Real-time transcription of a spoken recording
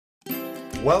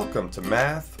Welcome to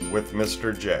Math with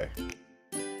Mr. J.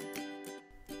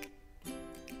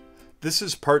 This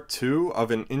is part 2 of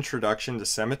an introduction to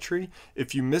symmetry.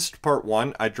 If you missed part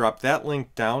 1, I dropped that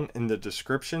link down in the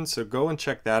description, so go and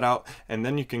check that out and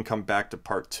then you can come back to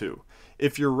part 2.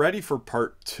 If you're ready for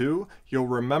part 2, you'll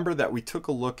remember that we took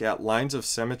a look at lines of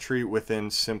symmetry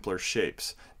within simpler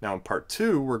shapes. Now in part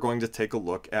 2, we're going to take a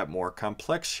look at more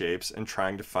complex shapes and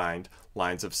trying to find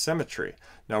lines of symmetry.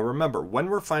 Now remember,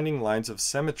 when we're finding lines of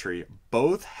symmetry,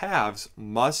 both halves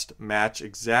must match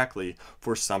exactly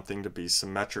for something to be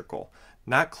symmetrical.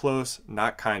 Not close,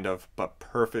 not kind of, but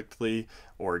perfectly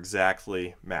or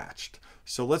exactly matched.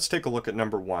 So let's take a look at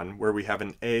number 1, where we have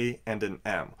an A and an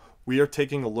M. We are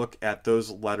taking a look at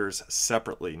those letters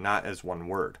separately, not as one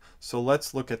word. So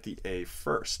let's look at the A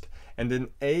first. And an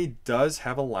A does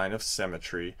have a line of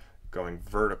symmetry going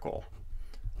vertical.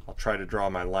 I'll try to draw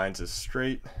my lines as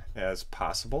straight as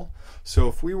possible. So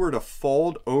if we were to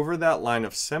fold over that line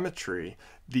of symmetry,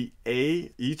 the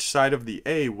A, each side of the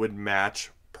A would match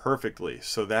perfectly.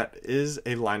 So that is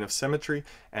a line of symmetry,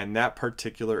 and that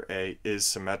particular A is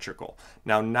symmetrical.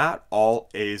 Now, not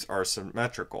all A's are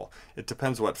symmetrical. It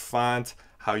depends what font,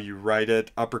 how you write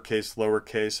it, uppercase,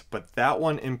 lowercase, but that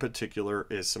one in particular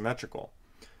is symmetrical.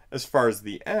 As far as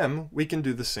the M, we can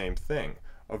do the same thing.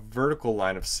 A vertical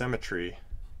line of symmetry,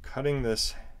 cutting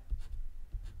this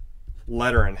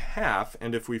letter in half,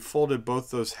 and if we folded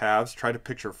both those halves, try to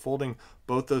picture folding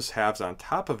both those halves on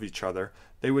top of each other,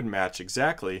 they would match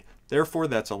exactly. Therefore,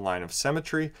 that's a line of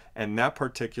symmetry, and that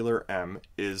particular M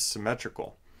is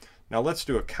symmetrical. Now let's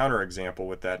do a counterexample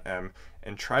with that M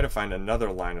and try to find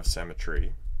another line of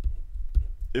symmetry.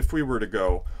 If we were to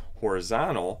go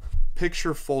horizontal,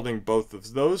 picture folding both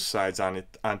of those sides on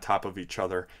top of each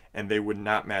other, and they would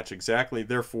not match exactly.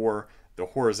 Therefore, the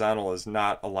horizontal is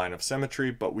not a line of symmetry,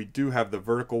 but we do have the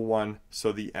vertical one,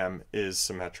 so the M is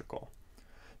symmetrical.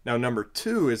 Now number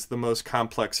 2 is the most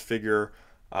complex figure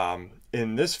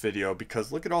in this video,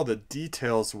 because look at all the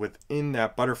details within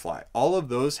that butterfly. All of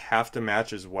those have to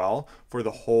match as well for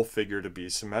the whole figure to be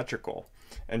symmetrical.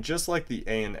 And just like the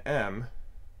A and M,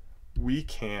 we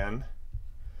can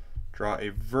draw a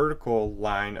vertical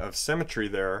line of symmetry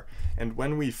there, and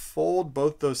when we fold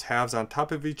both those halves on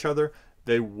top of each other,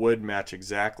 they would match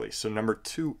exactly. So number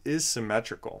 2 is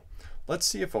symmetrical. Let's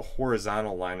see if a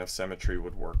horizontal line of symmetry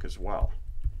would work as well.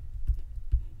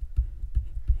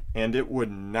 And it would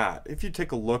not. If you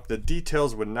take a look, the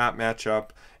details would not match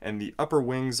up, and the upper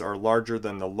wings are larger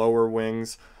than the lower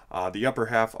wings. The upper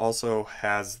half also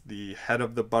has the head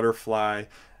of the butterfly,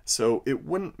 so it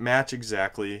wouldn't match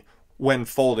exactly when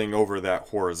folding over that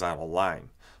horizontal line.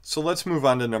 So let's move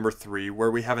on to number 3,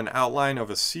 where we have an outline of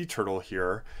a sea turtle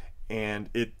here, and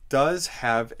it does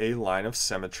have a line of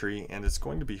symmetry, and it's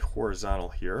going to be horizontal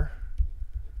here.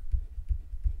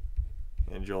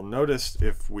 And you'll notice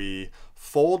if we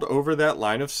fold over that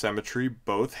line of symmetry,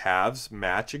 both halves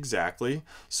match exactly.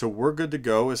 So we're good to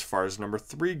go as far as number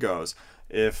 3 goes.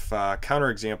 If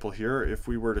counterexample here, if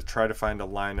we were to try to find a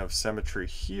line of symmetry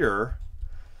here,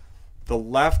 the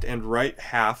left and right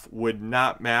half would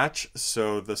not match,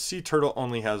 so the sea turtle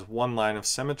only has one line of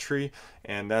symmetry,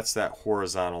 and that's that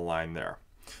horizontal line there.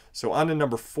 So on to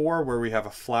number 4, where we have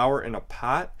a flower in a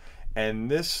pot,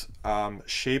 and this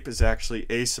shape is actually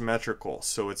asymmetrical,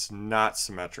 so it's not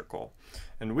symmetrical.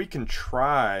 And we can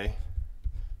try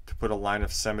to put a line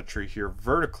of symmetry here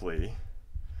vertically,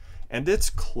 and it's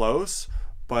close,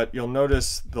 but you'll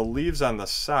notice the leaves on the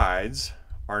sides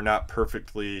are not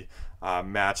perfectly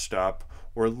matched up,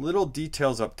 or little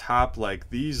details up top like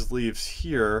these leaves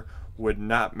here would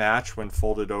not match when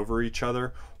folded over each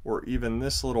other, or even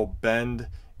this little bend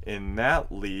in that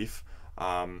leaf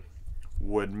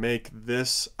would make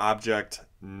this object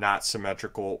not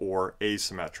symmetrical or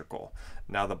asymmetrical.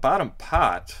 Now the bottom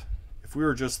pot, if we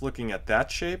were just looking at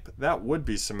that shape, that would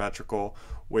be symmetrical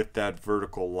with that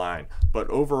vertical line, but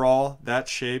overall that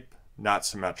shape not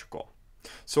symmetrical.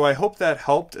 So I hope that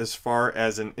helped as far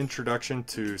as an introduction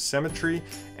to symmetry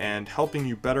and helping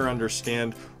you better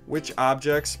understand which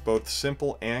objects, both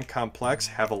simple and complex,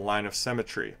 have a line of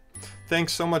symmetry.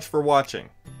 Thanks so much for watching.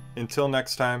 Until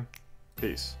next time,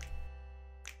 peace.